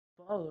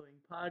following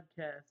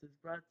podcast is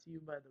brought to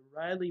you by the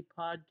Riely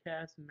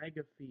Podcast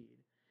Mega Feed,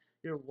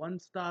 your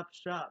one-stop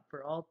shop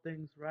for all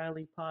things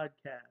Riely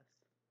Podcast.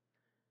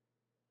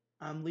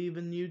 I'm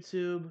leaving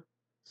YouTube,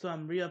 so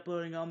I'm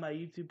re-uploading all my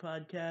YouTube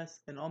podcasts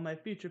and all my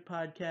future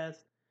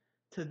podcasts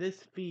to this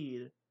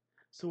feed.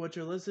 So what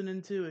you're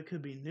listening to, it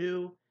could be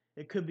new,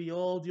 it could be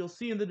old. You'll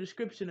see in the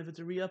description if it's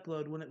a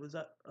re-upload when it was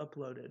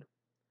uploaded.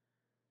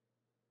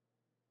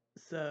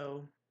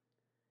 So,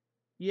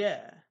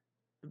 yeah,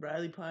 the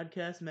Riely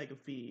Podcast Mega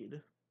Feed,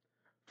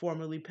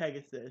 formerly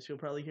Pegasus. You'll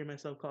probably hear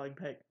myself calling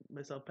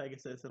myself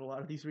Pegasus in a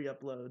lot of these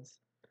re-uploads,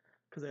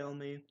 because I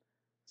only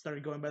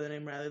started going by the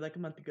name Riely like a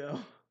month ago.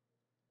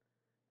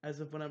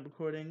 As of when I'm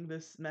recording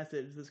this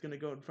message, that's going to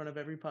go in front of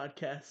every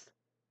podcast.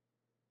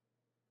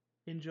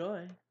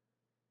 Enjoy.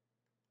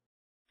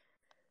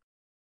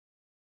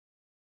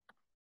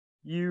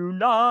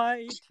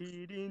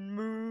 United in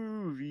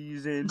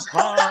movies and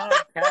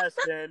podcasts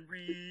and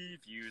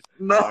reviews.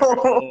 No!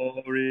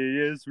 Our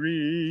glorious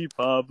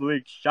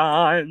republic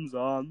shines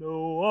on the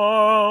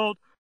world.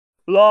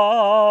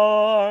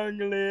 Long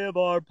live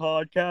our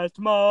podcast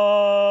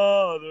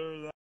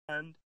motherland,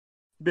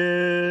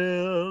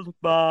 built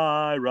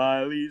by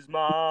Riley's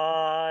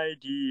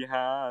mighty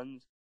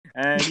hands,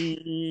 and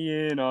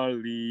in our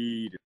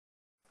leader.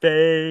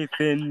 Faith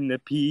in the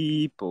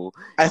people.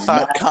 I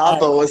thought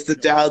Cabo was the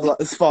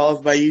downfall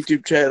of my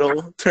YouTube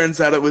channel. Turns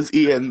out it was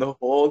Ian the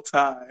whole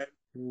time.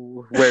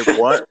 Wait,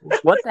 what?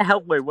 What the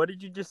hell? Wait, what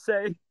did you just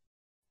say?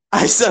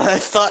 I said I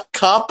thought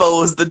Capo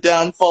was the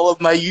downfall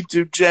of my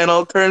YouTube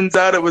channel. Turns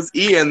out it was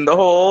Ian the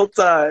whole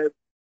time.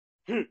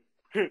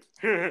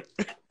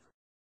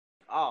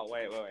 Oh,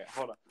 wait,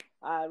 hold on.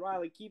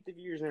 Riley, keep the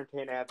viewers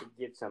entertained. I have to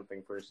get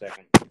something for a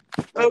second.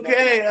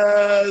 Okay,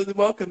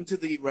 welcome to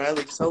the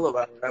Riely Solo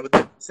Hour. I would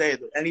like to say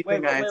that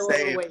anything I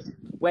say...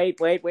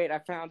 Wait, I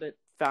found it.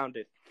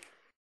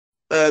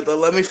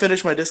 Let me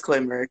finish my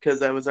disclaimer,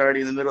 because I was already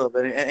in the middle of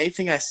it.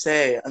 Anything I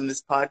say on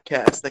this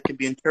podcast that can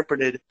be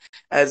interpreted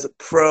as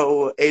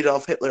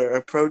pro-Adolf Hitler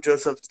or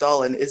pro-Joseph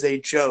Stalin is a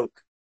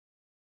joke.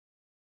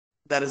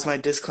 That is my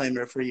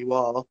disclaimer for you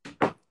all.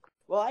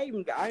 Well,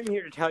 I'm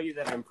here to tell you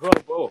that I'm pro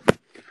both.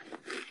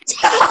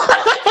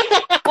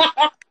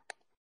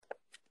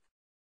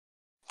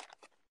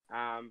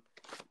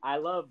 I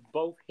love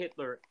both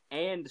Hitler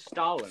and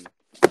Stalin.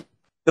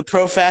 The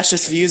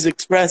pro-fascist views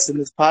expressed in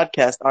this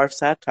podcast are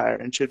satire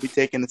and should be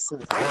taken as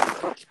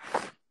such.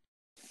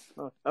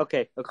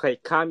 Okay,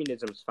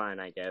 communism's fine,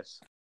 I guess.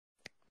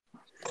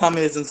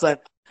 Communism's fine.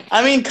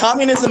 I mean,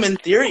 communism in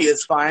theory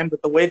is fine,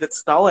 but the way that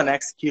Stalin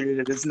executed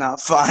it is not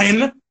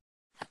fine.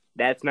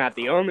 That's not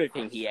the only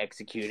thing he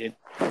executed.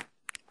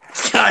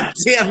 God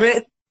damn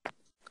it!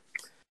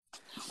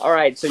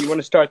 Alright, so you want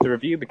to start the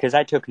review? Because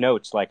I took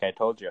notes, like I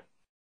told you.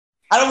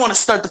 I don't want to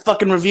start the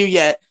fucking review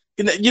yet.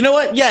 You know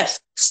what? Yes,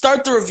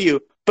 start the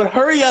review, but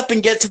hurry up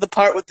and get to the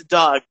part with the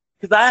dog,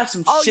 because I have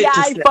some shit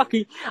to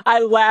say. I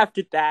laughed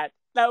at that.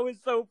 That was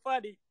so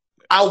funny.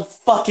 I'll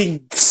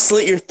fucking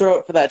slit your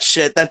throat for that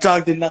shit. That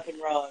dog did nothing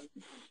wrong.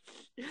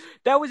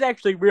 That was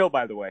actually real,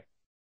 by the way.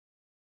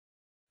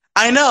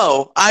 I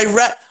know. I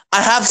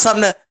have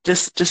something to...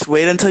 Just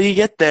wait until you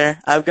get there.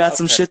 I've got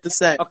some shit to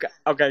say.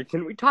 Okay.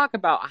 Can we talk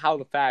about how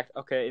the fact...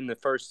 Okay, in the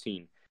first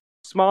scene,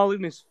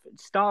 Stalin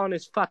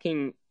is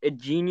fucking a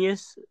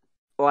genius.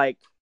 Like,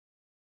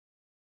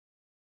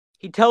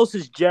 he tells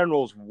his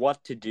generals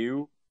what to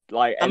do.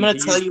 Like, I'm gonna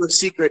tell you a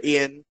secret,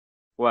 Ian.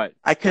 What?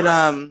 I could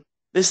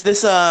this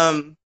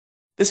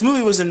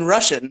movie was in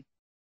Russian.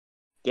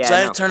 Yeah. So I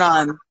had to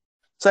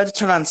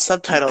turn on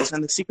subtitles,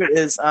 and the secret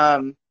is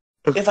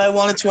if I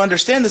wanted to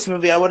understand this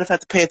movie, I would have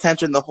had to pay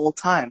attention the whole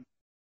time.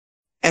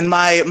 And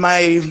my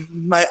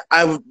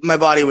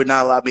body would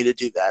not allow me to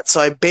do that.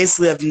 So I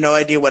basically have no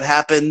idea what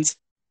happened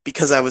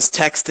because I was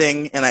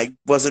texting and I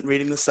wasn't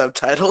reading the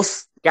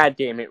subtitles. God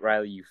damn it,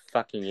 Riley, you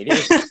fucking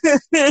idiot.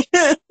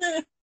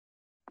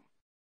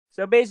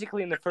 So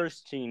basically in the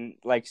first scene,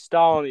 like,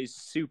 Stalin is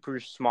super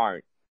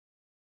smart.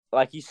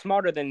 Like, he's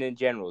smarter than the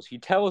generals. He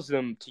tells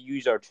them to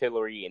use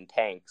artillery and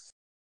tanks.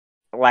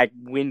 Like,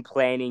 when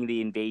planning the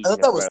invasion. I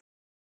thought that was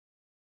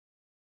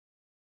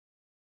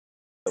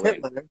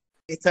Hitler.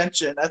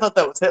 Attention. I thought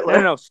that was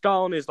Hitler. No,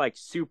 Stalin is, like,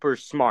 super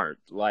smart.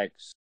 Like,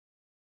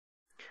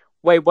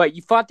 wait, what?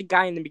 You thought the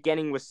guy in the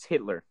beginning was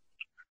Hitler?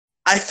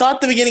 I thought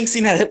the beginning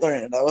scene had Hitler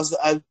in it.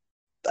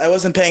 I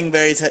wasn't paying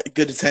very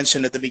good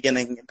attention at the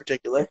beginning in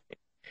particular.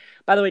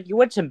 By the way, do you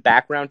want some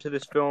background to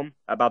this film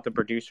about the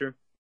producer?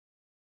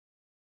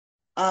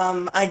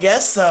 I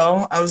guess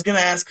so. I was gonna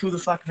ask who the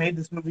fuck made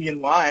this movie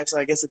and why, so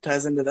I guess it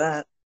ties into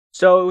that.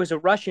 So it was a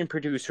Russian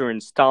producer in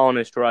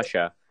Stalinist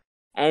Russia,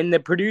 and the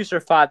producer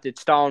thought that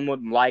Stalin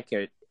wouldn't like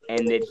it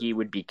and that he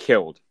would be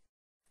killed.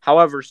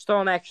 However,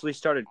 Stalin actually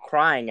started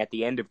crying at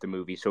the end of the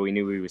movie, so he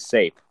knew he was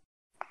safe.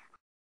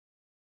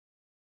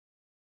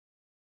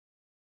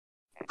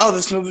 Oh,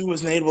 this movie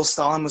was made while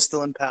Stalin was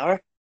still in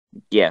power?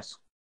 Yes.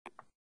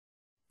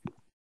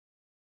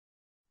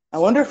 I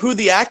wonder who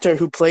the actor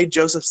who played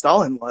Joseph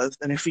Stalin was,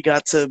 and if he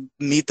got to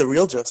meet the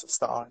real Joseph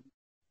Stalin.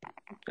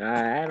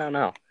 I don't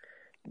know.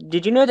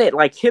 Did you know that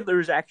like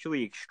Hitler's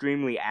actually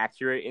extremely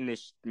accurate in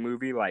this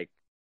movie? Like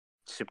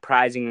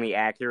surprisingly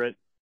accurate.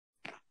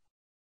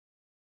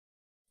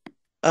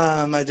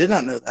 I did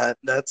not know that.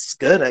 That's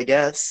good, I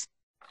guess.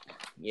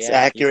 It's Yeah,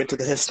 accurate to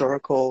the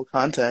historical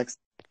context.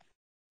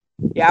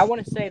 yeah. I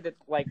want to say that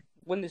like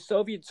when the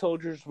Soviet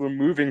soldiers were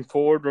moving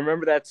forward,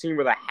 remember that scene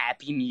where the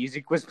happy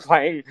music was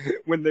playing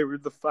when they were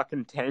the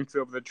fucking tanks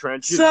over the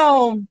trenches?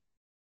 So,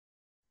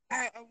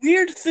 a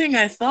weird thing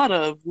I thought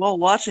of while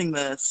watching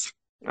this.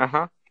 Uh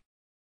huh.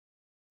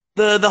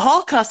 The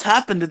Holocaust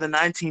happened in the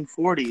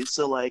 1940s,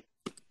 so like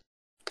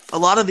a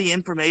lot of the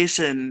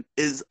information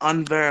is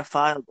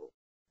unverifiable.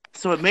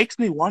 So it makes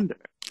me wonder.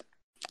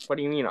 What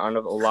do you mean on a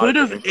lot Could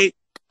of have the it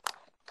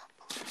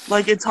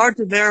like it's hard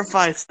to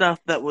verify stuff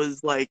that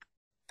was like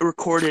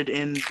recorded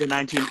in the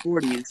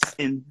 1940s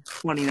in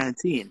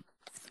 2019.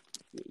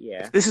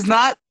 yeah. This is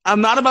not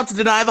I'm not about to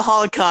deny the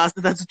Holocaust,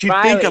 if that's what you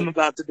think I'm Riely,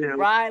 about to do.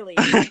 Riely.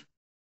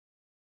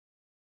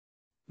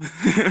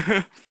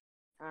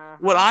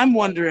 What Uh-huh. I'm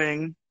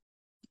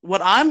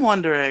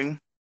wondering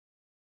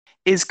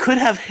is could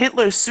have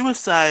Hitler's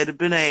suicide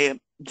been a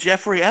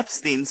Jeffrey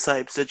Epstein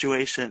type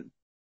situation?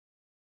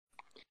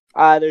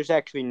 There's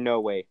actually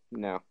no way.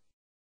 No.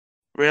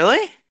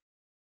 Really?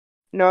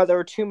 No, there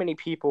were too many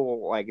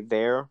people like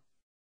there.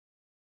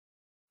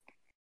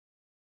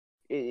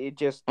 It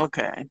just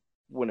Okay,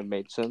 wouldn't have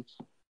made sense.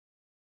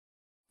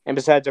 And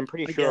besides, I'm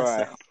pretty I sure,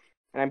 guess so.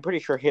 and I'm pretty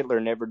sure Hitler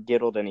never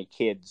diddled any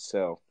kids.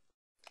 So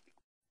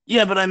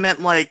Yeah, but I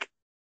meant like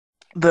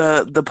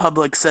the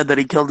public said that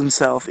he killed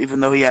himself, even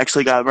though he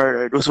actually got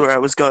murdered. Was where I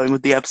was going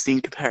with the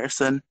Epstein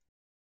comparison.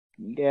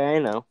 yeah, I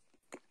know.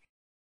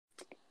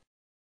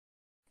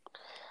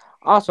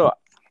 Also,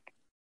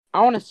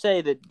 I want to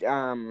say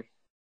that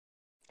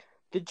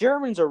the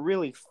Germans are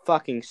really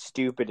fucking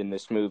stupid in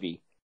this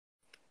movie.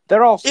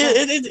 They're all so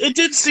It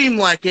did seem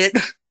like it.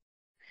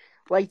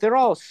 like they're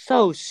all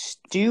so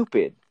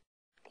stupid.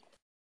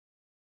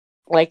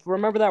 Like,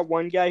 remember that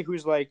one guy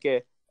who's like,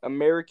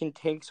 American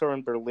tanks are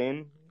in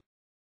Berlin?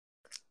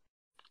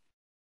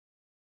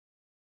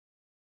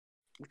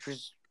 Which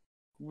was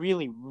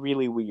really,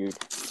 really weird.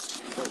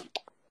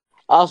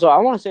 Also, I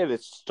want to say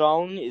that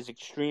Stalin is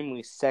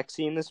extremely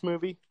sexy in this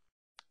movie.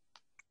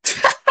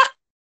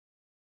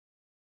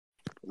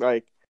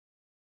 Like,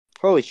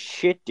 holy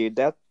shit, dude,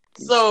 that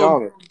So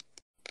Stalin.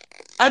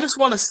 I just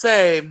want to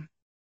say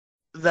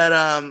that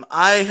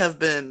I have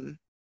been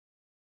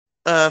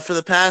for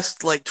the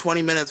past like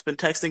 20 minutes been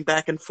texting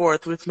back and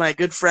forth with my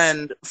good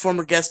friend,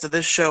 former guest of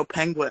this show,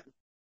 Penguin,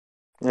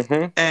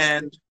 Mm-hmm.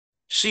 and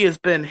she has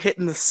been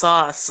hitting the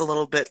sauce a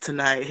little bit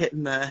tonight,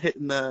 hitting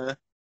the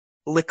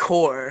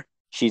liqueur.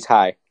 She's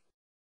high.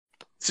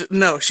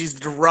 No, she's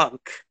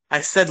drunk.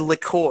 I said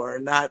liqueur,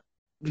 not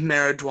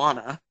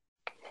marijuana.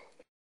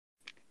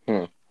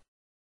 Hmm.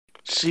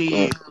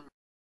 She.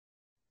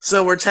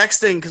 So we're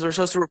texting because we're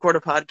supposed to record a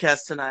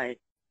podcast tonight,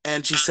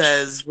 and she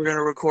says we're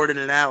gonna record in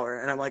an hour,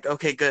 and I'm like,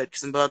 okay, good,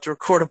 because I'm about to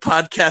record a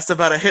podcast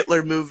about a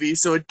Hitler movie,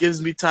 so it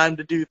gives me time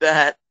to do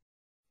that.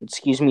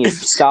 Excuse me, a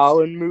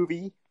Stalin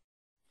movie?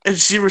 And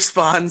she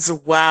responds,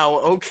 "Wow,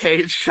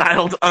 okay,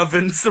 child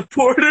oven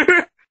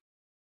supporter."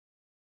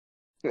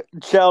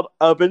 Child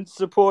oven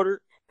supporter?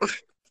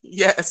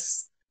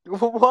 Yes.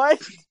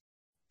 What?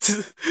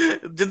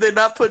 Did they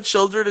not put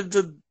children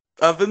into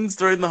ovens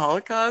during the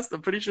Holocaust?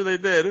 I'm pretty sure they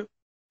did.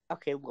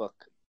 Okay, look.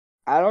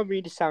 I don't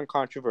mean to sound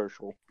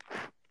controversial,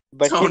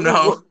 but Oh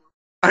no.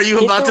 Are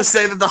you about to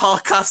say that the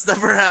Holocaust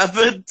never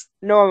happened?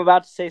 No, I'm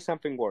about to say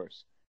something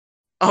worse.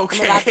 Okay.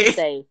 I'm about to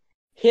say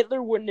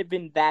Hitler wouldn't have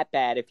been that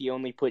bad if he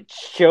only put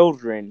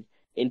children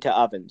into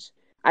ovens.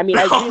 I mean,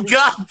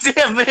 God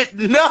damn it,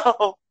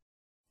 no!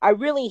 I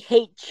really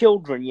hate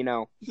children, you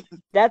know.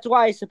 That's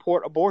why I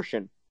support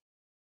abortion.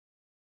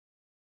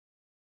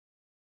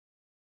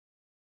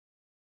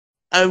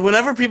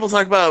 Whenever people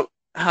talk about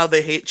how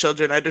they hate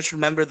children, I just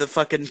remember the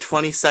fucking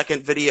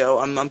 20-second video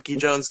on Monkey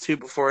Jones 2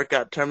 before it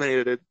got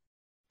terminated.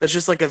 That's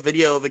just like a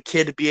video of a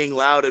kid being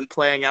loud and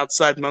playing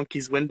outside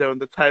Monkey's window,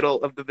 and the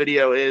title of the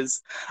video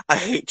is, "I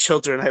hate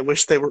children, I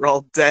wish they were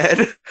all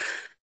dead."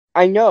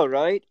 I know,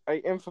 right? I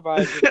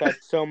empathize with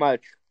that so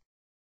much.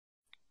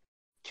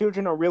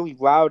 Children are really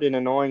loud and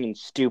annoying and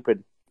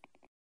stupid.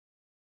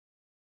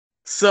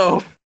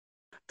 So,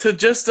 to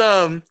just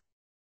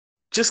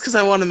because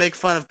I want to make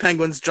fun of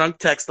Penguin's drunk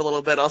text a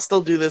little bit, I'll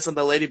still do this on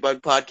the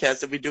Ladybug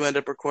podcast if we do end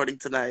up recording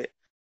tonight.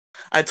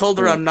 I told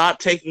her I'm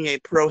not taking a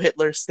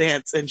pro-Hitler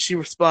stance, and she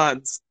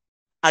responds,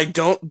 "I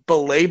don't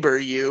belabor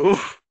you."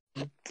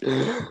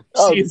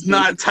 She's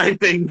not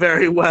typing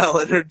very well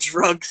in her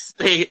drunk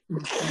state.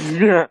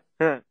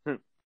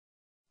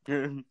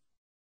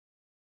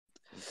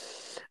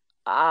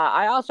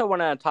 I also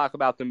want to talk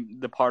about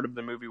the part of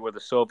the movie where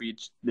the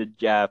Soviets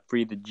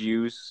free the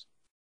Jews.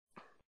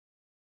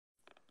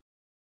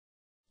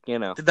 You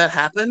know. Did that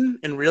happen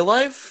in real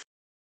life?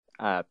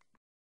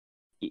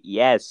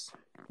 Yes.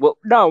 Well,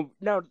 no,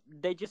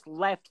 they just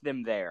left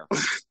them there.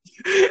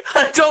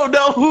 I don't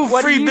know who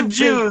freed the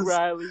Jews. Think,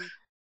 Riely?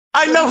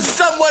 I know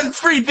someone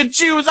freed the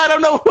Jews. I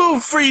don't know who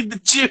freed the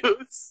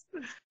Jews.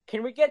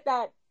 Can we get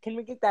that? Can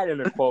we get that in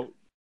a quote?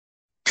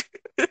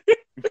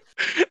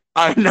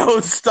 I know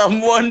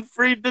someone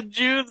freed the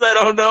Jews. I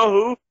don't know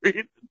who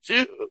freed the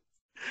Jews.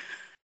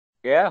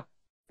 Yeah.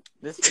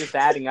 This is just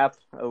adding up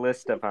a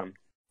list of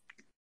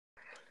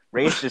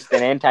racist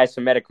and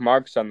anti-Semitic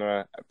marks on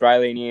the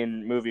Riely and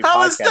Ian movie podcast.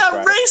 How is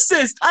that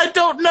racist? I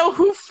don't know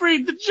who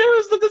freed the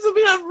Jews. That doesn't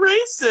mean I'm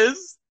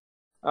racist.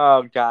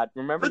 Oh, God.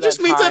 Remember that just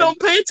means I don't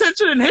pay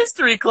attention in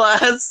history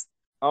class.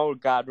 Oh,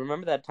 God.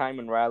 Remember that time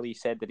when Riely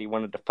said that he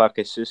wanted to fuck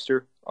his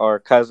sister? Or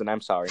cousin,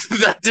 I'm sorry.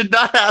 That did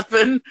not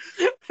happen.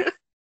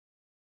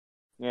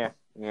 Yeah.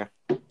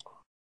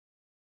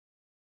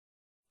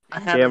 I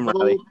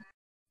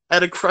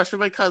had a crush on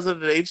my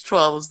cousin at age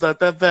 12. It's not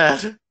that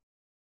bad.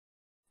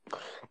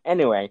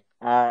 Anyway,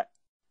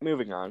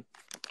 moving on.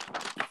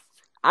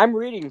 I'm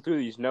reading through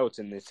these notes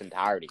in this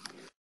entirety.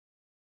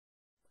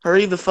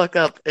 Hurry the fuck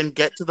up and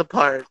get to the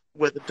part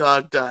where the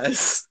dog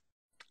dies.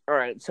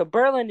 Alright, so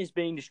Berlin is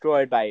being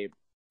destroyed by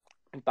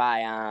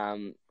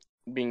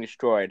being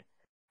destroyed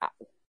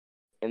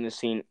in the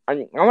scene.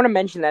 I want to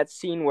mention that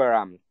scene where,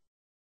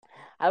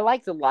 I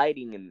like the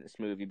lighting in this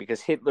movie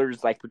because Hitler's,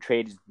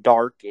 portrayed as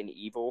dark and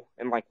evil,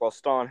 and, while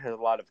Stalin has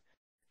a lot of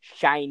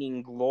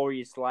shining,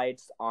 glorious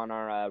lights on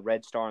our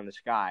red star in the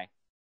sky.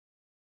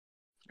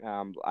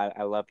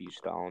 I love you,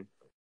 Stalin.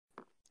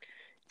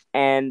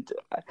 And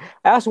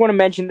I also want to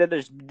mention that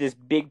there's this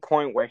big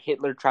point where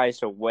Hitler tries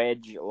to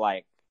wedge,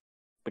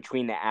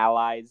 between the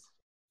Allies,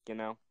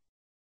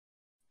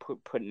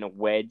 putting a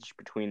wedge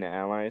between the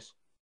Allies.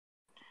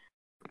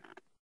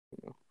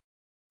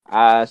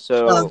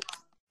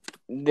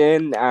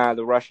 Then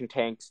the Russian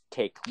tanks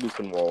take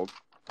Luckenwald.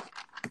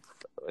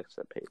 Let's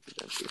that page is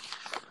empty.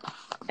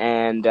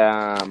 And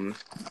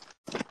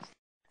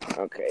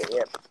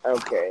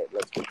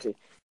let's continue.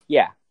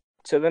 Yeah,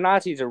 so the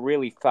Nazis are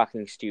really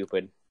fucking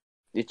stupid.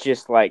 It's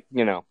just who's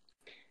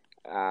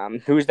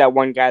that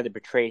one guy that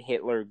betrayed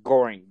Hitler?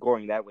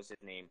 Goring, that was his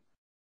name.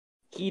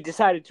 He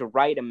decided to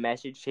write a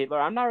message to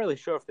Hitler. I'm not really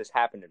sure if this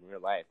happened in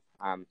real life.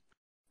 I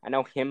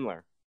know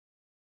Himmler.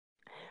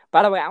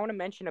 By the way, I want to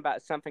mention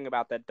something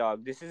about that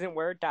dog. This isn't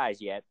where it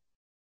dies yet,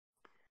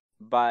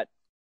 but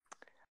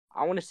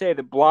I want to say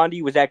that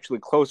Blondie was actually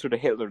closer to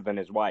Hitler than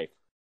his wife.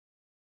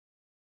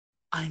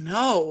 I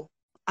know.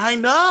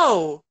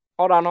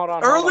 Hold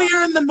on.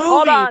 Earlier in the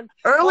movie.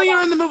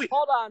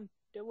 Hold on.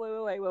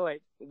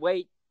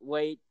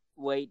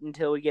 Wait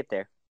until we get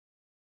there.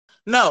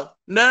 No.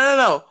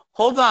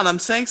 Hold on. I'm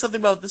saying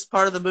something about this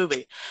part of the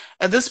movie.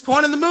 At this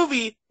point in the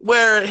movie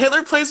where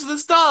Hitler plays with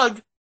his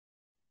dog,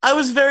 I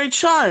was very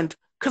charmed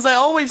because I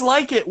always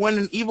like it when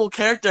an evil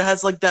character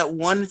has that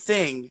one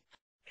thing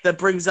that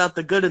brings out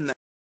the good in them.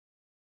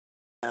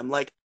 A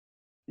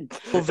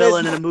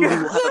villain in a movie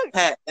will have a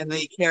pet and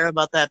they care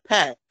about that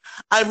pet.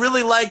 I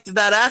really liked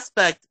that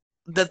aspect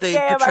that they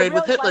portrayed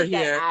with Hitler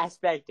here. That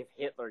aspect of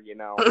Hitler,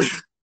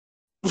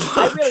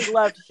 I really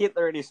loved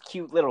Hitler and his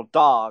cute little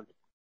dog.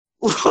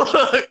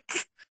 Look,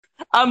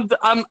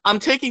 I'm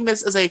taking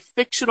this as a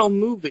fictional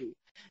movie,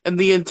 and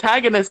the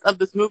antagonist of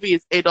this movie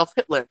is Adolf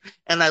Hitler,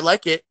 and I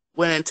like it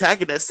when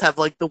antagonists have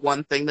the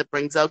one thing that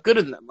brings out good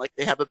in them,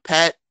 they have a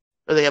pet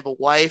or they have a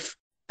wife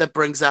that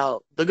brings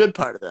out the good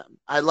part of them.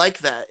 I like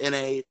that in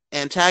a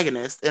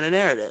antagonist in a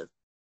narrative.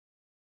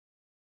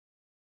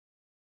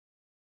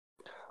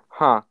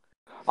 Huh.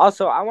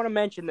 Also, I want to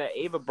mention that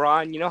Eva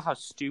Braun, you know how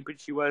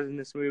stupid she was in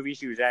this movie?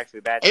 She was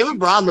actually that Eva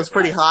Braun was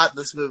pretty hot in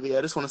this movie,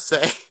 I just want to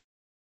say.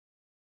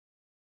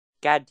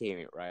 God damn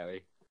it,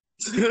 Riely.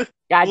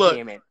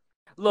 Damn it.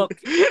 Look,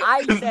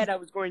 I said I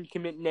was going to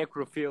commit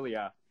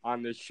necrophilia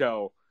on this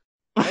show,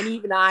 and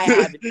even I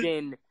haven't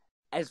been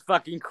as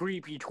fucking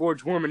creepy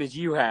towards women as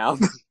you have.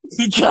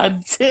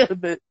 God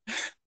damn it.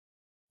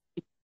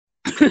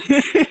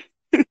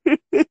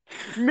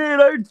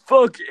 Man, I'd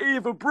fuck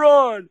Eva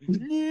Braun.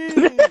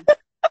 Yeah.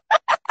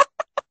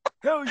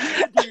 Hell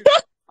yeah, dude.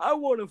 I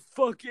want to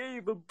fuck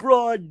Eva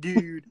Braun,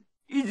 dude.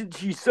 Isn't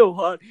she so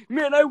hot?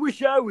 Man, I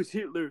wish I was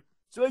Hitler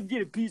so I could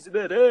get a piece of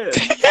that ass.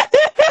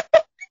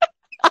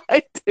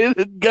 I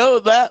didn't go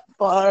that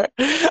far.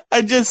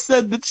 I just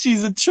said that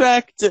she's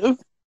attractive.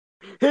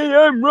 Hey,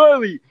 I'm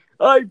Riely.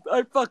 I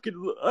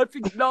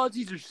think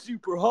Nazis are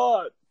super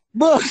hot.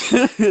 Look,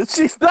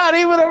 she's not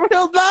even a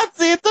real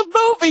Nazi. It's a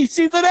movie.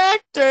 She's an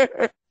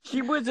actor.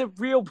 She was a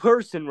real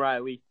person,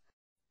 Riely.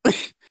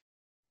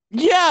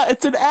 Yeah,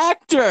 it's an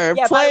actor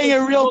playing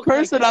a real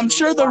person. I'm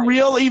sure the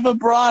real Eva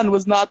Braun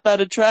was not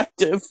that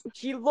attractive.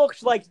 She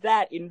looks like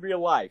that in real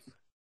life.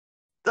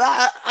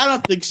 I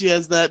don't think she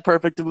has that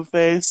perfect of a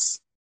face.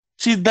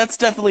 That's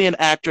definitely an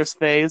actress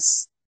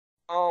face.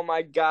 Oh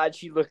my god,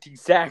 she looked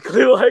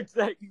exactly like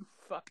that, you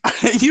fuck.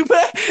 You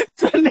better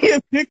send me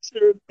a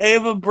picture of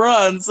Eva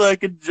Braun so I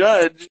can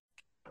judge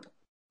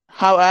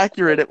how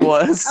accurate it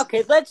was.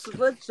 Okay, let's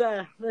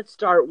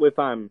start with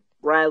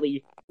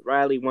Riely.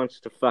 Riely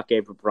wants to fuck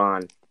Eva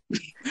Braun.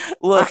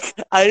 Look,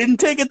 I didn't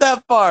take it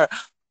that far.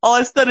 All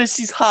I said is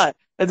she's hot.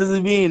 That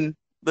doesn't mean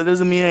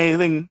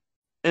anything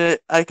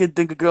I could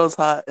think a girl's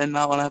hot and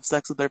not want to have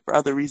sex with her for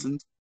other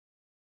reasons.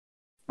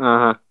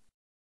 Uh-huh.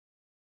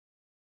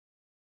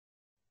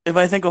 If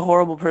I think a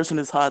horrible person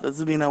is hot,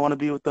 doesn't mean I want to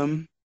be with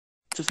them.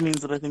 It just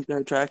means that I think they're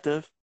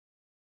attractive.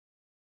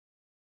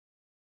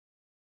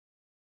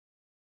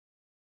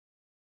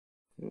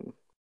 Hmm.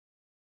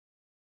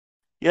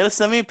 You gotta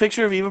send me a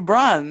picture of Eva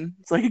Braun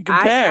so I can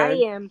compare.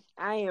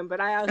 I am, but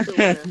I also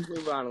want to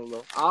move on a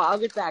little. I'll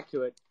get back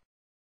to it.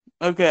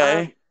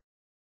 Okay.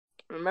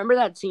 Remember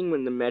that scene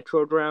when the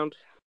metro drowned?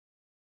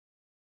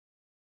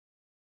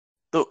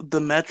 The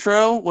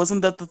metro,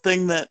 wasn't that the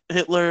thing that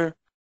Hitler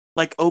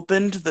like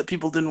opened that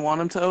people didn't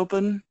want him to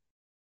open?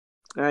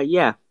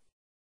 Yeah.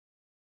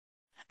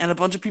 And a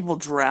bunch of people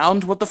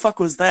drowned? What the fuck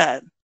was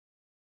that?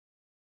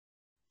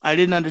 I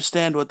didn't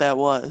understand what that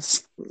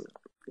was.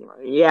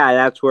 Yeah,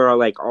 that's where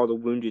like all the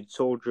wounded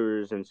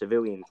soldiers and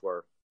civilians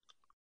were.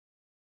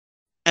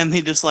 And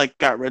he just like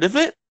got rid of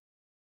it?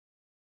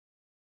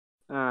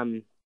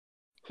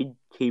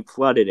 He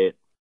flooded it.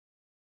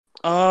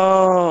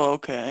 Oh,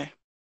 okay.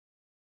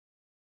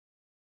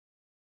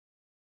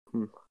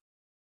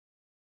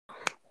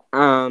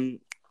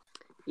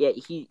 Yeah,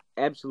 he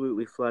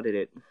absolutely flooded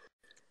it.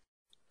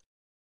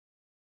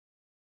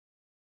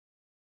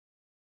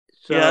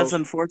 Yeah, So, that's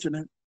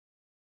unfortunate.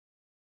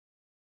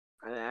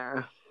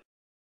 uh,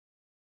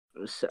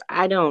 so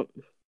I don't.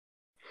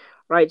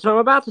 Right, so I'm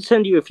about to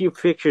send you a few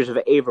pictures of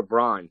Eva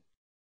Braun.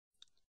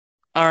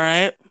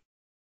 Alright.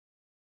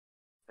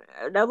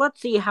 Now let's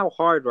see how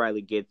hard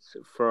Riely gets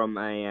from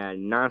a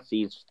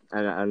Nazis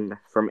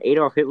from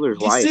Adolf Hitler's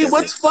You wife. see,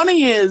 what's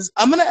funny is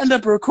I'm gonna end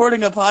up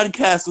recording a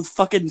podcast with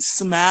fucking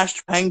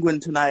Smashed Penguin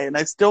tonight, and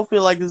I still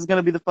feel like this is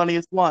gonna be the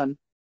funniest one.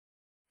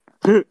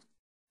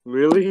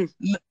 Really?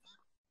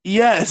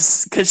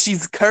 Yes, because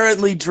she's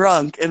currently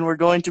drunk, and we're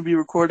going to be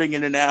recording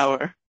in an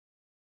hour.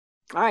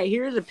 All right,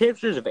 here's the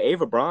pictures of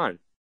Eva Braun.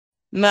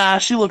 Nah,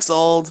 she looks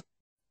old.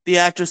 The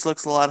actress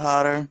looks a lot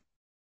hotter.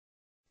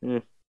 Hmm.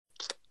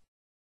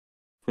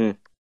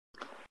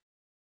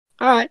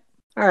 All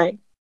right.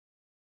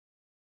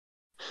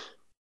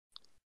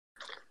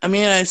 I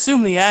mean, I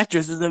assume the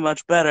actress isn't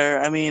much better.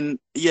 I mean,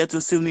 you have to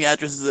assume the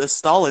actress is a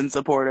Stalin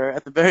supporter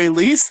at the very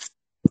least.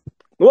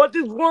 What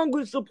is wrong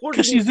with supporting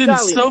Because she's in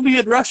Stalin?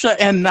 Soviet Russia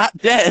and not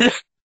dead.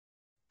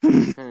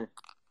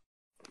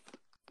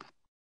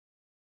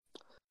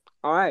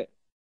 All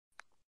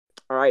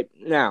right.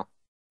 Now,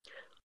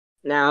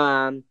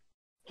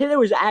 Hitler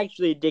was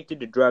actually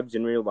addicted to drugs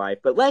in real life,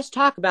 but let's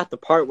talk about the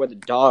part where the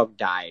dog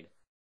died.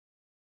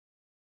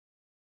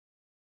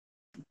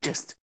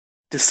 Just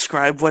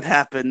describe what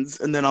happens,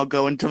 and then I'll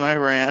go into my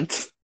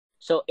rant.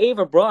 So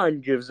Eva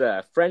Braun gives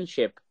a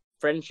friendship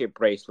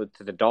bracelet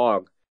to the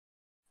dog,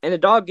 and the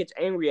dog gets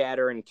angry at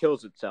her and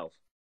kills itself.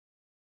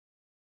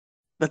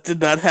 That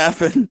did not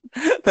happen.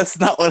 That's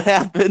not what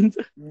happened.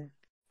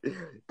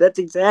 That's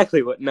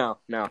exactly what. No.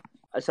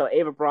 So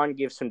Eva Braun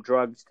gives some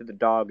drugs to the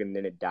dog, and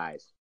then it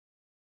dies.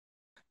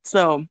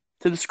 So,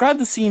 to describe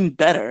the scene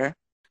better,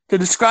 to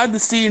describe the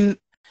scene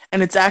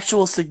and its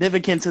actual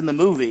significance in the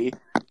movie,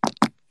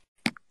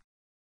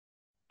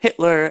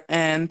 Hitler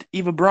and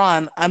Eva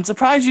Braun, I'm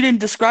surprised you didn't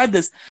describe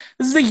this.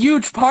 This is a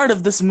huge part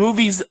of this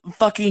movie's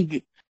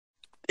fucking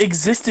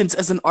existence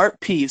as an art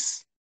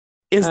piece,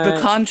 is the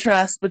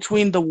contrast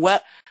between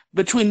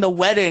the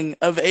wedding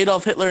of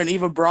Adolf Hitler and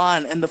Eva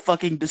Braun and the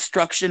fucking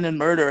destruction and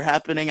murder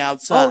happening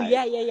outside. Oh,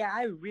 yeah.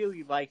 I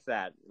really like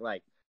that.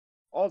 Like,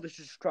 all this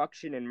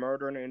destruction and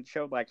murder, and it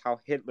showed, like, how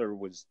Hitler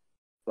was,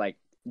 like,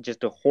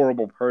 just a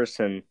horrible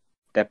person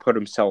that put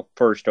himself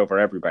first over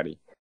everybody.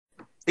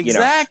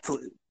 Exactly.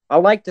 You know? I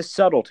like the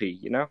subtlety,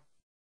 you know?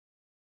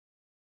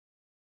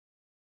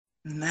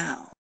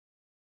 Now,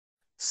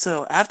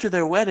 so after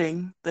their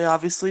wedding, they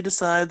obviously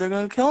decide they're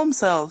going to kill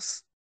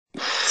themselves.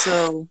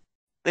 So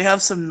they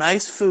have some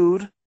nice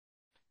food,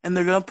 and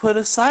they're going to put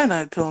a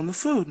cyanide pill in the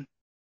food.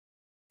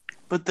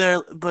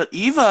 But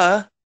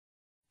Eva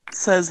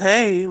says,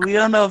 hey, we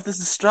don't know if this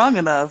is strong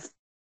enough.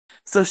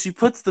 So she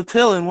puts the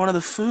pill in one of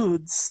the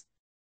foods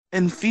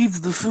and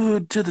feeds the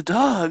food to the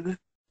dog,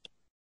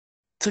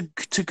 to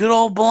good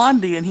old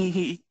Blondie, and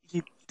he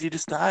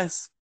just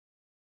dies.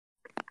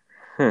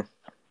 I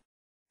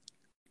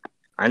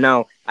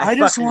know. I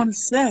just want to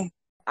say,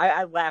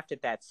 I laughed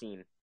at that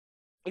scene.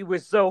 It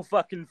was so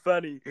fucking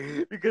funny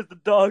because the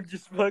dog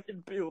just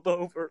fucking peeled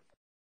over.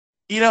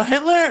 You know,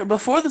 Hitler,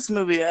 before this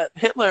movie,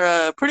 Hitler,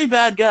 a pretty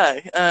bad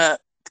guy.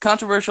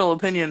 Controversial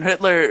opinion,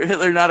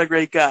 Hitler not a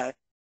great guy.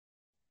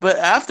 But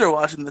after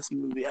watching this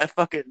movie, I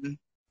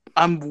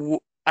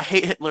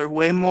hate Hitler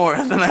way more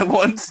than I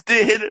once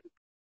did.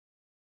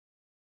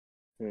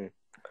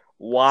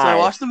 Why? So I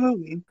watched the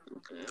movie,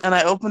 and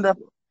I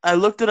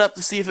looked it up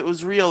to see if it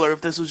was real or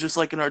if this was just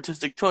like an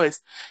artistic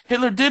choice.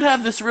 Hitler did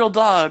have this real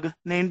dog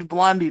named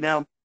Blondie.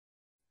 Now,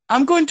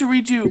 I'm going to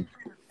read you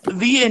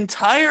the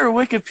entire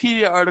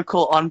Wikipedia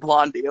article on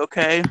Blondie,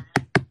 okay?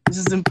 This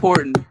is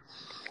important.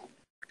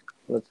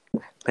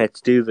 Let's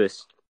do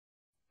this.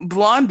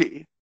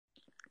 Blondie,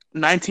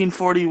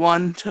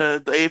 1941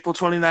 to the April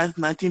 29th,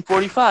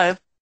 1945,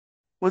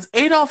 was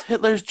Adolf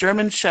Hitler's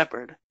German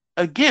Shepherd,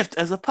 a gift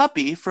as a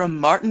puppy from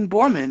Martin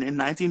Bormann in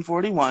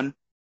 1941.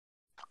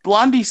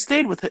 Blondie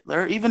stayed with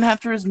Hitler even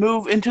after his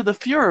move into the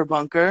Führer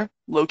bunker,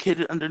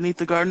 located underneath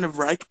the Garden of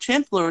Reich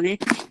Chancellery,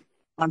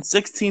 on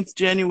 16th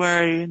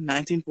January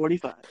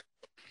 1945.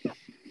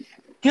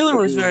 Hitler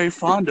was very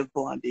fond of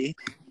Blondie,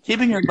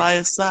 keeping her by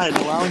his side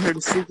and allowing her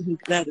to sleep in his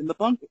bed in the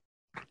bunker.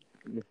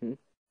 Mm-hmm.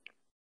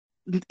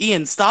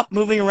 Ian, stop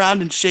moving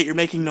around and shit, you're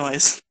making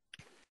noise.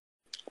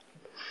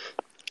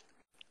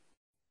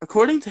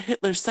 According to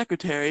Hitler's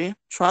secretary,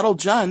 Trottel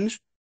Junge,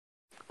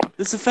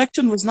 this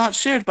affection was not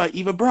shared by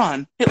Eva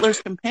Braun,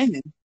 Hitler's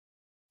companion,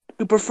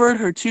 who preferred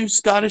her two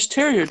Scottish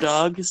Terrier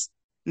dogs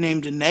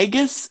named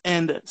Negus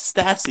and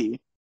Stassi.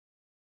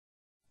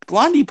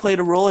 Blondie played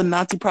a role in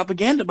Nazi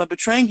propaganda by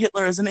betraying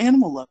Hitler as an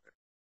animal lover.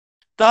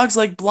 Dogs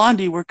like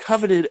Blondie were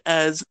coveted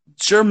as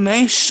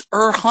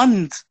Germanischer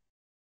Hund,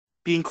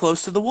 being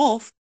close to the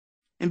wolf,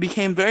 and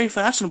became very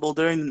fashionable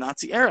during the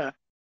Nazi era.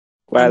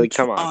 Riely,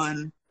 come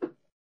on.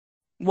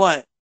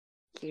 What?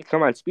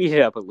 Come on, speed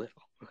it up a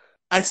little.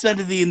 I said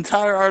the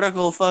entire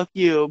article, fuck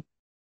you.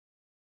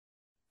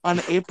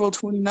 On April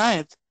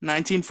 29th,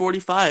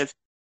 1945,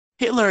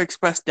 Hitler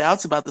expressed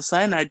doubts about the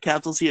cyanide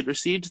capsules he had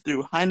received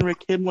through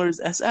Heinrich Himmler's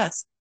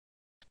SS.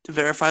 To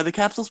verify the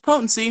capsule's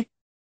potency,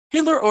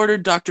 Hitler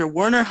ordered Dr.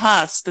 Werner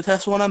Haas to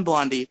test one on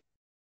Blondie,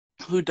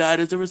 who died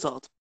as a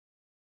result.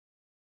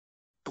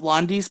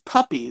 Blondie's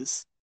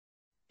puppies.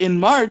 In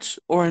March,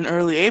 or in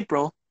early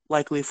April,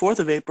 likely 4th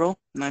of April,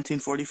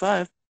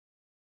 1945,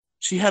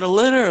 she had a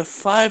litter of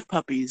 5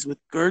 puppies with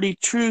Gertie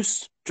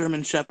Truss,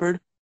 German Shepherd,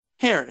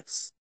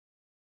 Harris.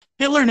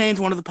 Hitler named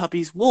one of the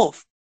puppies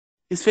Wolf,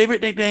 his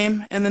favorite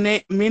nickname and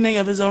the meaning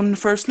of his own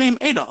first name,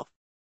 Adolf,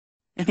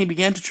 and he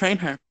began to train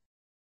her.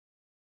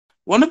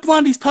 One of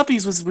Blondie's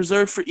puppies was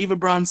reserved for Eva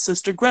Braun's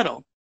sister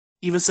Gretel.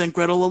 Eva sent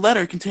Gretel a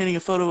letter containing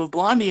a photo of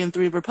Blondie and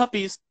 3 of her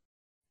puppies,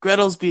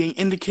 Gretel's being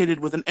indicated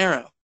with an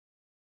arrow.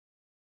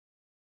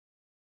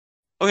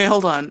 Okay,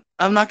 hold on.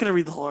 I'm not going to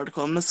read the whole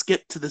article. I'm going to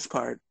skip to this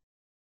part.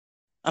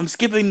 I'm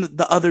skipping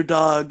the other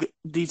dog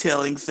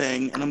detailing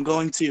thing, and I'm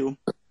going to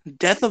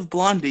Death of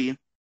Blondie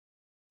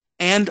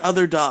and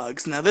Other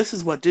Dogs. Now, this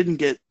is what didn't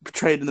get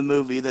portrayed in the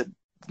movie that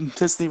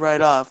pissed me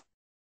right off.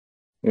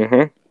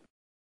 Mm-hmm.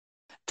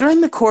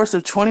 During the course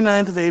of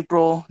 29th of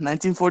April,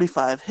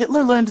 1945,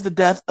 Hitler learned the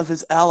death of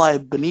his ally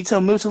Benito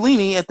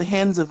Mussolini at the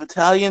hands of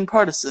Italian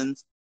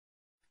partisans.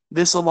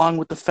 This, along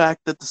with the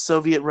fact that the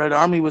Soviet Red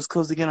Army was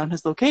closing in on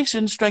his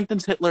location,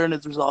 strengthens Hitler in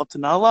his resolve to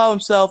not allow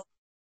himself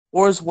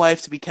or his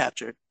wife to be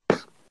captured.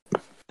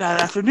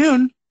 That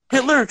afternoon,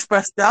 Hitler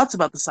expressed doubts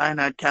about the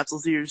cyanide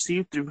capsules he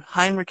received through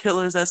Heinrich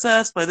Hitler's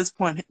SS. By this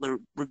point, Hitler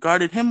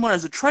regarded Himmler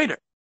as a traitor.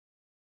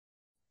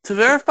 To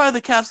verify the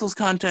capsule's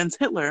contents,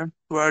 Hitler,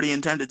 who already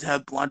intended to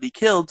have Blondie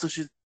killed so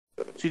she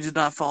did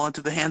not fall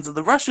into the hands of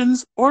the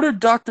Russians,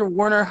 ordered Dr.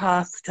 Werner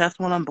Haas to test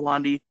one on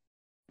Blondie,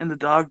 and the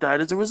dog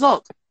died as a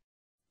result.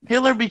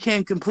 Hitler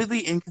became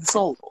completely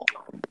inconsolable.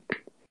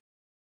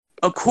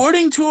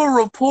 According to a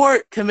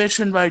report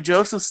commissioned by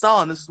Joseph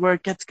Stalin, this is where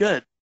it gets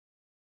good,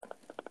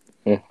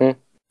 Mm-hmm.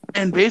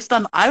 and based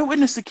on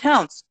eyewitness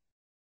accounts,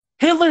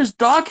 Hitler's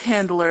dog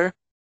handler,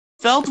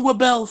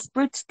 Feldwebel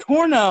Fritz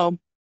Tornow,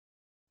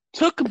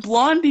 took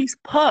Blondie's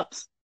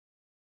pups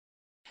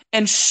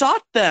and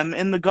shot them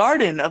in the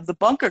garden of the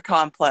bunker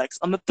complex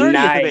on the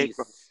 30th of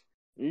April.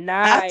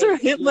 After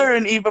Hitler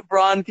and Eva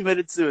Braun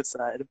committed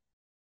suicide.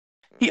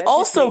 He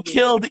also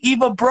killed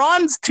Eva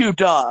Braun's 2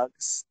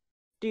 dogs.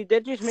 Dude,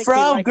 that just makes me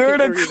like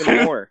Hitler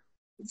even more.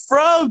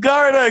 Frau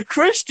Gerda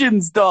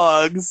Christian's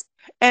dogs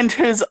and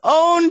his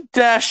own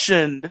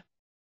Dachshund.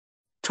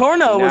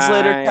 Torno was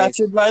later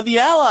captured by the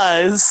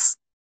Allies.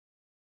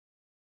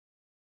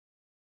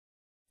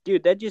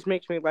 Dude, that just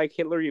makes me like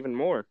Hitler even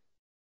more.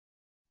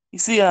 You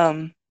see,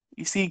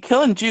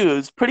 killing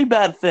Jews, pretty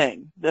bad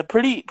thing. They're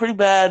pretty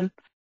bad.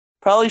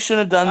 Probably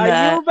shouldn't have done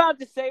that. Are you about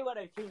to say what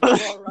I think?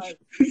 All right.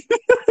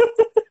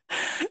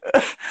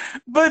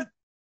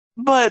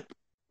 but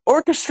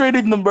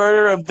orchestrating the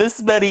murder of this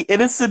many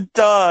innocent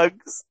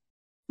dogs,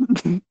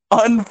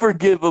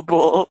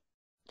 unforgivable.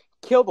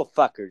 Kill the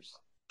fuckers.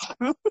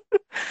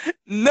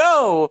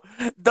 No,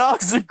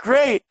 dogs are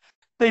great.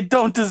 They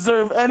don't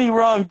deserve any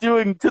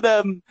wrongdoing to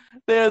them.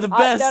 They are the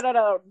best.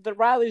 No. The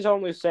Riley's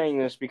only saying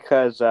this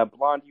because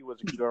Blondie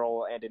was a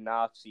girl and a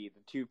Nazi,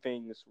 the 2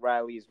 things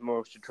Riley is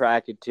most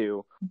attracted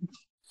to.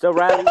 So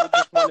Riely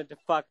just wanted to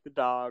fuck the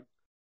dog.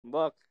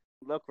 Look,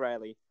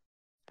 Riely.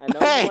 I know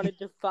you wanted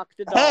to fuck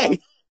the dog.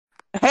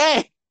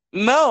 Hey,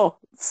 no,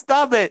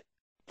 stop it.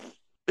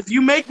 If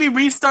you make me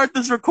restart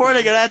this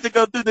recording and I have to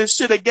go through this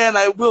shit again,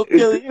 I will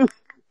kill you.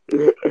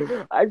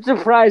 I'm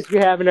surprised you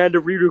haven't had to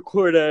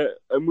re-record a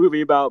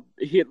movie about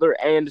Hitler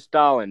and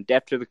Stalin,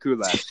 Death to the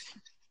Kulaks.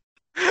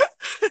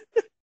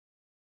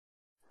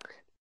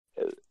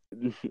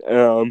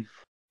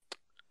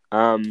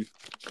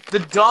 The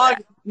dog.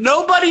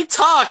 Nobody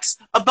talks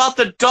about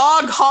the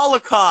dog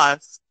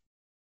Holocaust.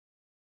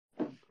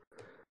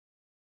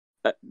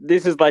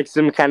 This is like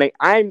some kind of.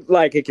 I'm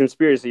like a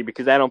conspiracy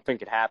because I don't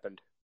think it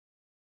happened.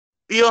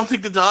 You don't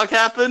think the dog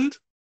happened?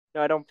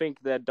 No, I don't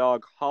think the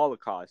dog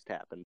Holocaust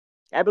happened.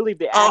 I believe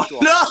the Oh,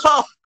 actual.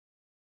 no!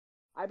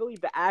 I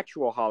believe the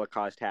actual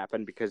Holocaust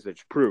happened because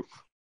there's proof.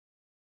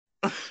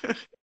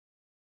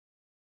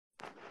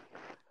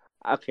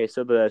 Okay,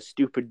 so the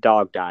stupid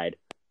dog died,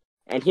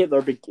 and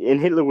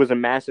Hitler was a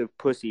massive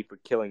pussy for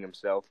killing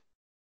himself.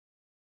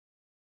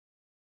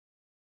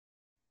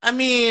 I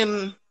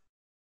mean,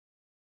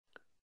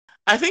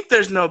 I think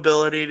there's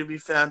nobility to be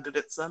found in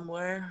it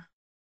somewhere.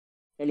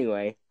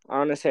 Anyway,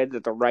 Anna said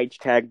that the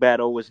Reichstag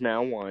battle was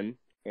now won,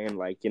 and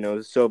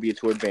the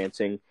Soviets were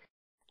advancing,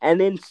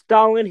 and then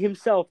Stalin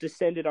himself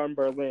descended on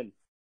Berlin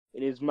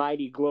in his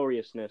mighty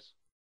gloriousness.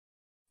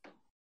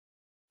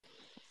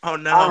 Oh,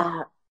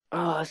 no.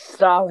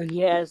 Stalin,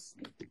 yes.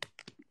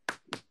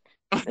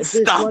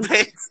 Stop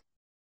it.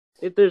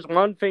 If there's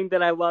one thing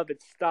that I love,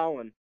 it's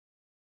Stalin.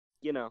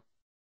 You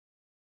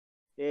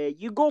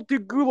go to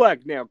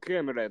Gulag now,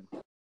 comrade.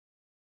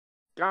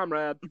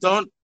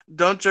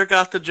 Don't jerk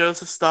off to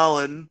Joseph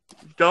Stalin.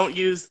 Don't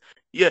use...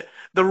 Yeah,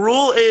 the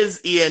rule is,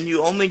 Ian,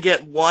 you only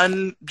get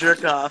one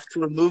jerk off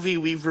to a movie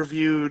we've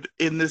reviewed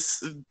in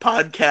this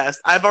podcast.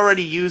 I've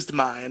already used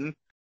mine.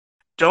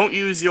 Don't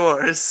use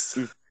yours.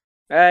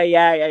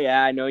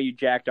 Yeah. I know you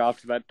jacked off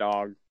to that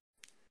dog.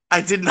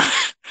 I did not.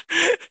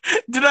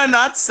 Did I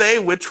not say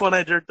which one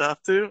I jerked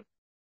off to?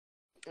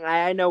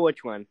 I know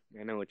which one.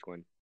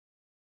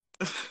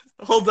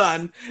 Hold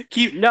on.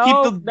 Keep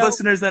the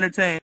listeners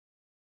entertained.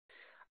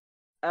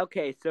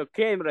 Okay, so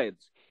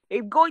comrades,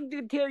 I'm going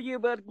to tell you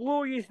about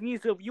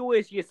gloriousness of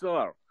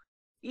USSR.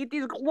 It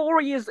is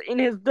glorious and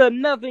has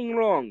done nothing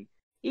wrong.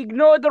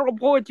 Ignore the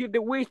reports of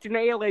the Western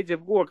Allies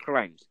of war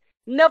crimes.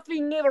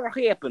 Nothing ever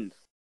happened.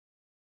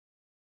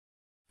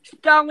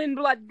 Stalin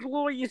brought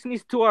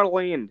gloriousness to our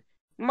land.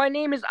 My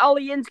name is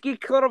Aliensky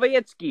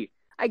Korvetsky.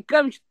 I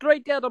come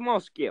straight out of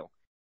Moscow.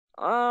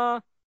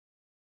 The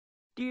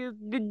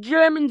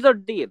Germans are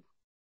dead.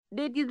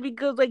 That is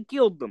because I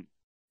killed them.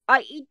 I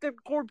ate their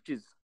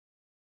corpses.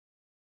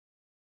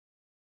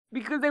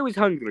 Because I was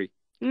hungry.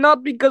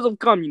 Not because of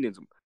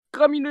communism.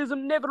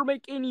 Communism never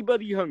make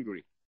anybody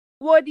hungry.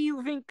 Why do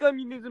you think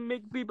communism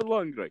makes people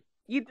hungry?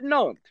 It's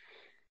not.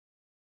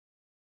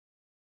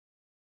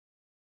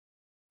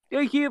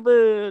 I have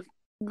a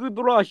good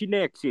Russian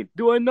accent,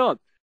 do I not?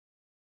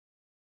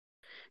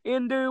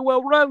 And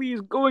while Riely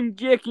is going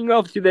jacking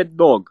off to that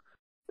dog,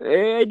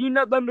 I do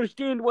not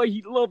understand why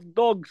he loves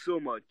dogs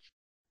so much.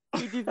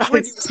 It is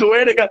I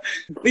swear to God,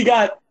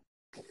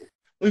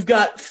 we've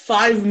got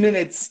 5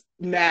 minutes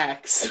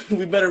max.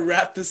 We better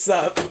wrap this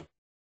up.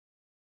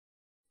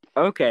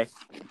 Okay,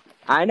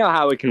 I know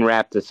how we can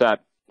wrap this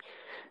up.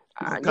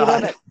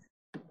 God.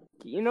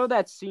 You know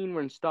that scene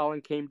when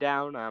Stalin came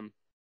down?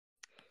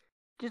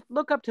 Just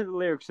look up to the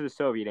lyrics of the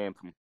Soviet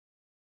anthem.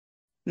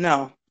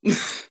 No.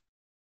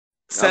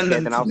 Send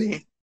them to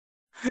me.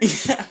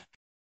 Yeah.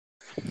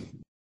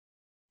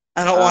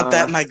 I don't want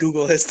that in my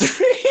Google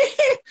history.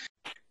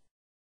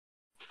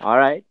 All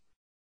right.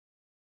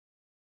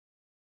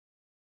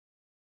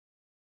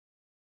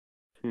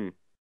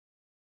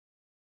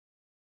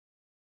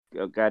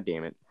 Oh, God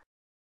damn it.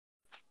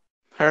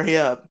 Hurry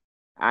up.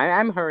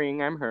 I'm hurrying.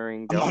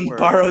 Don't I'm on worry.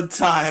 borrowed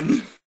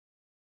time.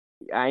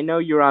 I know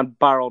you're on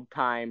borrowed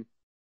time.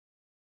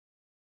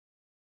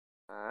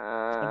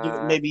 I'll give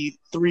it maybe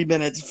 3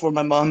 minutes before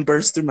my mom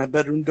bursts through my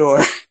bedroom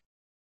door.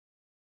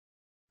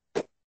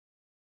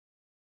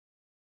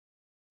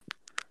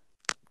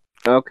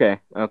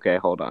 Okay,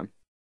 hold on.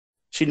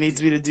 She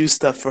needs me to do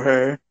stuff for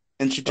her,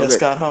 and she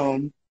just got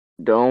home.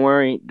 Don't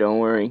worry.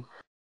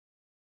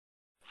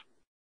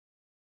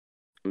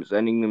 I'm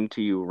sending them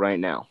to you right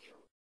now.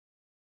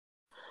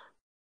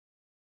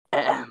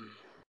 I'm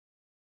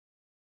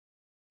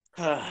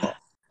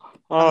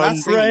not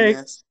singing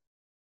this.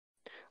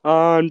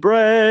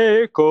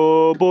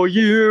 Unbreakable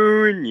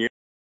Union.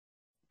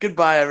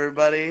 Goodbye,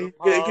 everybody.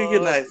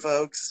 Good night,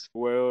 folks.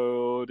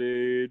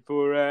 Welded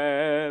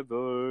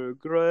forever,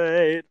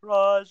 great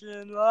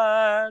Russian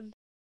land.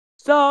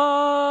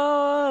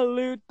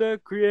 Salute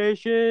the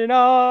creation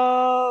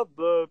of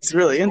the He's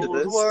really into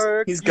people's this.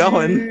 work. He's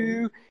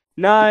going.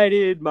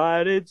 United,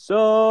 mighty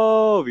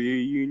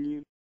Soviet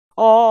Union.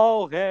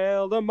 All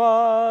hail the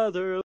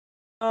mother,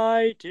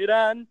 united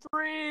and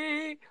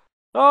free.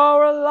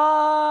 Our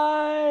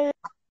alive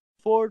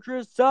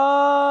fortress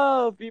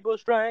of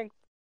people's strength.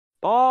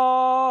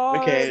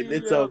 Okay,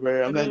 it's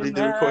over. I'm ending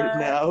the recording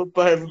now.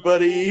 Bye,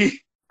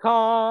 everybody.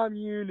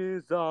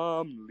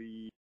 Communism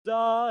leads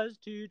us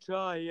to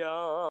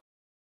triumph.